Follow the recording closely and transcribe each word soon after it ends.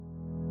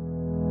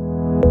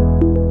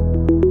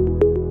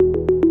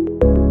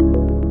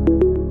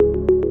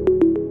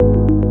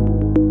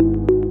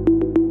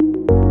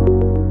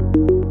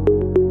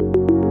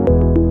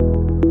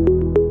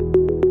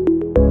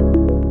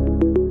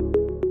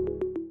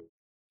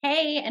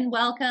Hey, and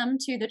welcome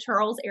to the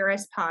Charles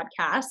Aris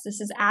podcast. This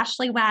is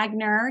Ashley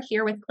Wagner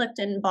here with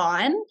Clifton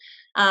Vaughn.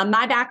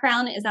 My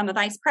background is I'm a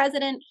vice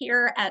president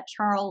here at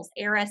Charles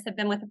Aris. I've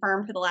been with the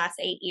firm for the last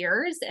 8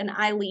 years, and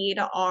I lead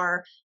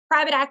our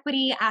private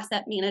equity,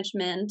 asset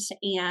management,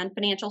 and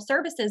financial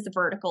services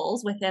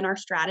verticals within our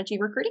strategy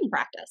recruiting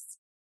practice.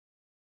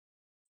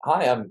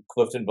 Hi, I'm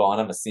Clifton Vaughn.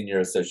 I'm a senior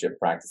associate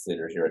practice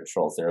leader here at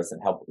Charles Harris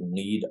and help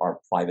lead our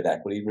private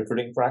equity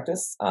recruiting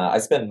practice. I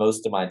spend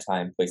most of my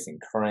time placing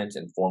current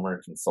and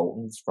former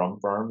consultants from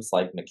firms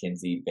like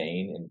McKinsey,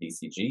 Bain, and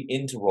BCG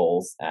into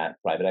roles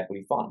at private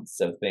equity funds.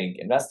 So think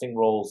investing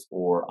roles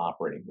or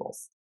operating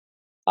roles.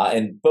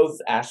 And both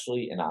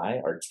Ashley and I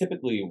are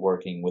typically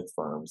working with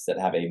firms that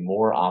have a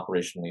more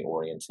operationally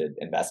oriented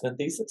investment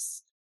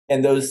thesis.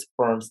 And those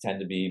firms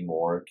tend to be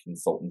more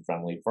consultant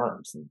friendly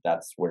firms, and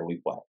that's where we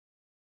play.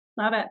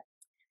 Love it.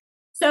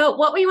 So,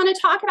 what we want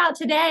to talk about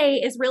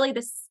today is really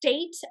the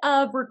state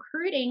of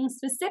recruiting,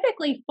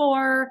 specifically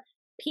for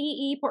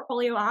PE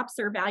portfolio ops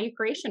or value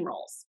creation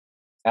roles.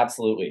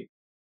 Absolutely.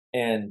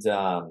 And,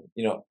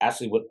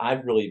 actually, what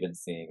I've really been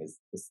seeing is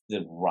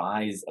the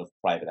rise of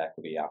private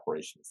equity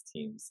operations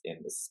teams in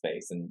this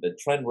space. And the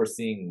trend we're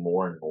seeing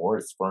more and more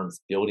is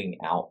firms building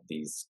out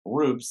these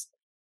groups.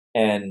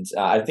 And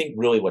I think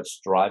really what's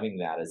driving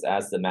that is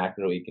as the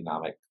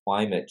macroeconomic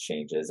climate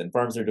changes and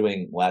firms are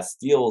doing less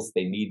deals,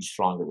 they need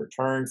stronger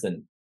returns.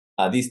 And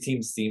these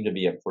teams seem to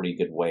be a pretty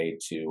good way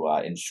to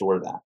ensure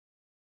that.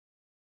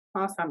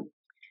 Awesome.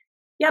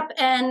 Yep,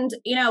 and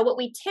what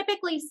we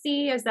typically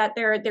see is that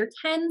there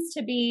tends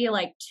to be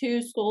like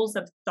two schools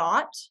of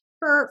thought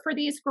for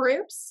these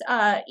groups,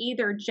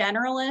 either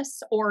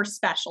generalists or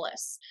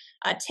specialists.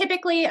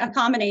 Typically, a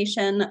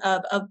combination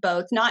of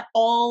both. Not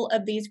all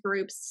of these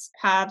groups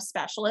have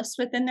specialists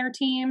within their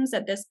teams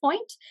at this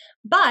point,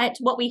 but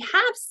what we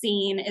have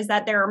seen is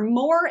that there are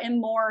more and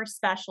more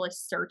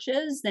specialist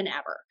searches than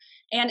ever.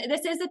 And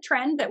this is a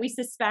trend that we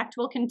suspect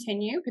will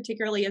continue,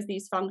 particularly as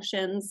these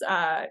functions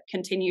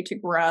continue to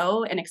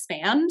grow and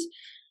expand.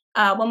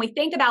 When we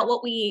think about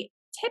what we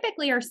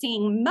typically are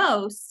seeing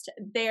most,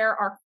 there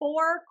are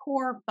 4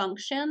 core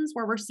functions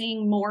where we're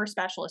seeing more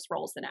specialist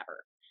roles than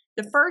ever.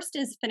 The first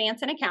is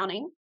finance and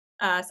accounting.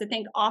 So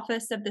think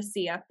office of the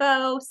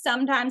CFO.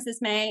 Sometimes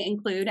this may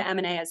include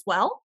M&A as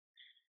well.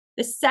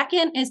 The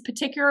second is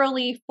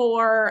particularly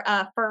for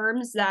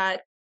firms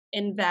that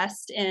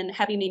invest in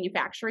heavy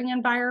manufacturing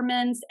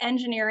environments,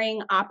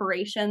 engineering,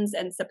 operations,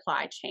 and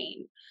supply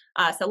chain.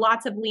 So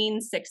lots of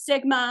Lean Six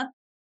Sigma.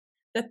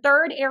 The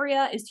third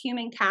area is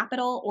human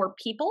capital or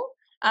people.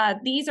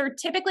 These are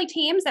typically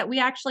teams that we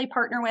actually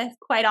partner with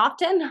quite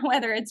often,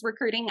 whether it's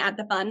recruiting at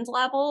the fund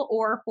level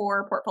or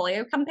for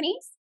portfolio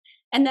companies.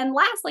 And then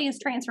lastly is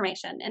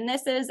transformation. And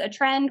this is a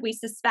trend we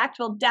suspect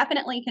will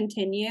definitely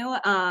continue,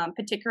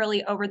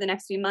 particularly over the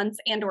next few months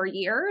and or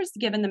years,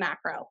 given the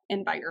macro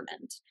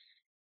environment.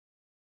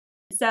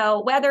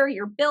 So whether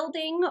you're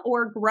building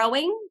or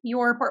growing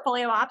your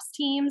portfolio ops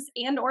teams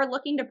and or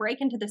looking to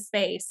break into the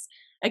space,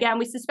 again,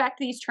 we suspect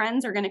these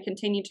trends are going to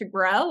continue to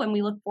grow, and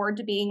we look forward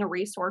to being a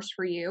resource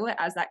for you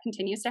as that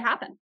continues to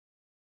happen.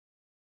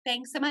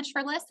 Thanks so much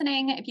for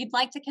listening. If you'd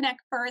like to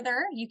connect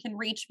further, you can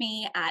reach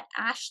me at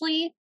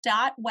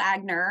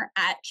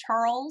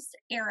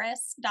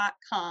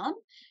ashley.wagner@charlesaris.com.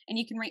 And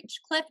you can reach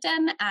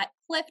Clifton at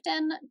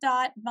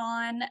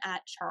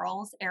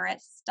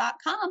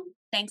clifton.vaughn@charlesaris.com.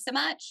 Thanks so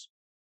much.